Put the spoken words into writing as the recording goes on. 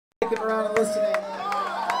sticking around and listening.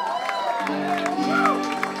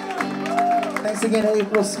 Thanks again to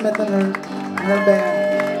April Smith and her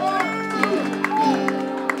band.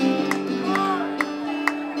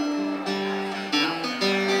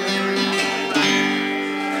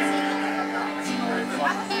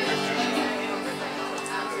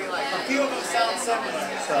 A few of them sound similar.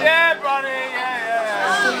 So. Yeah, buddy, yeah.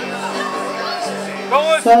 Go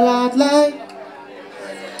on. So I'd like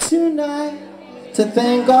tonight to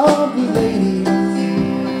thank all the ladies,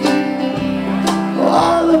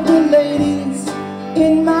 all of the ladies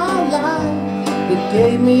in my life that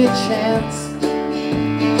gave me a chance.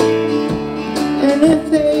 And if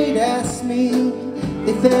they'd ask me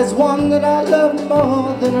if there's one that I love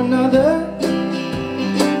more than another,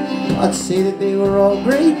 I'd say that they were all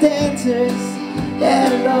great dancers.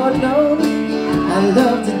 And Lord knows I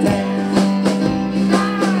love to dance.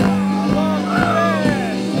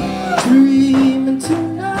 Dreaming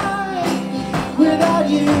tonight without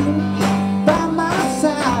you by my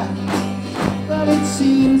side, but it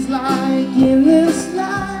seems like in this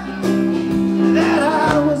life that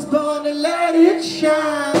I was born to let it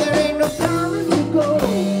shine. There ain't no time to go,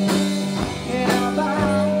 and I'm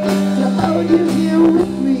about to hold you here with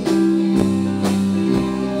me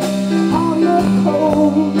on the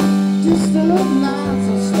cold, distant nights.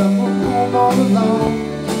 I'll stumble home all alone.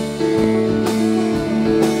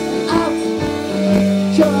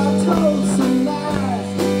 Sure, I told some lies,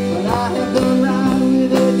 but I have done right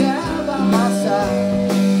with a gal by my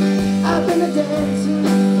side. I've been a dancer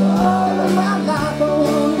for all of my life. I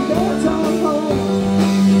want to dance on home.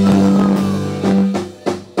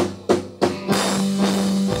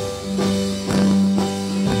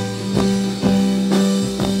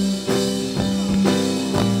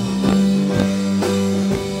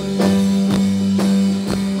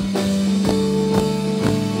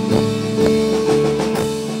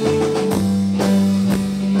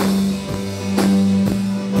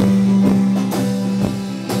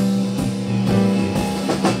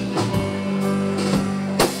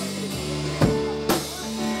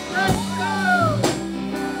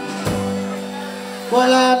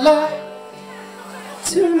 Well, I'd like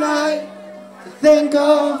tonight to thank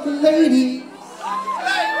all the ladies,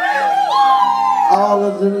 all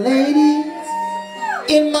of the ladies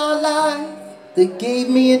in my life that gave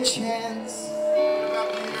me a chance.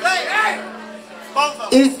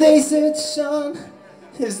 If they said, son,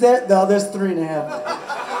 is that, no, there's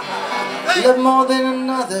 3.5. Love more than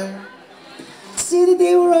another. See that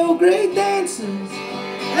they were all great dancers.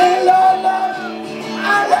 Hey, Lord, Lord,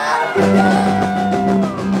 I love you, Lord.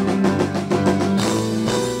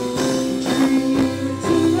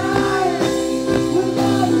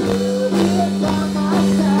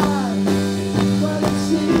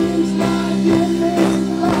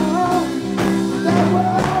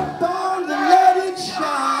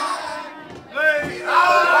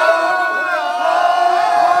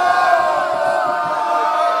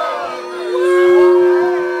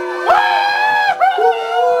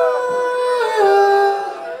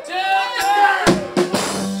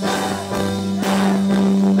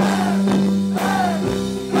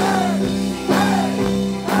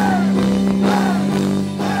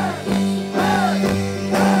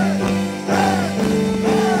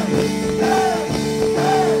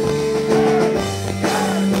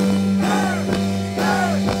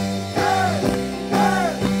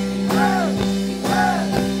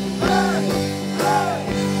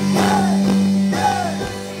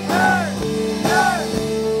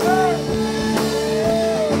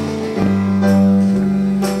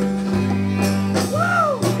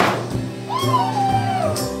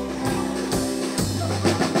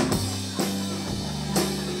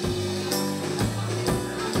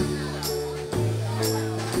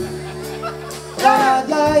 I'd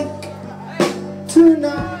like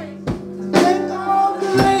tonight thank all the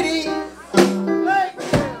ladies,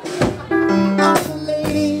 all the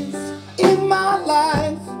ladies in my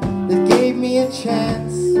life that gave me a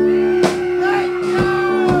chance.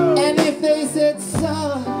 And if they said,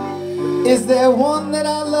 son, is there one that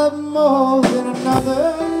I love more than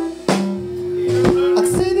another, I'd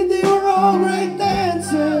say that they were all great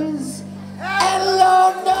dancers, and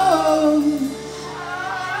Lord knows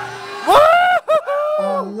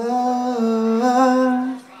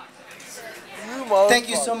love. Thank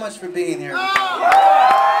you so much for being here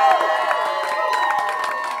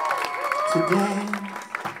today.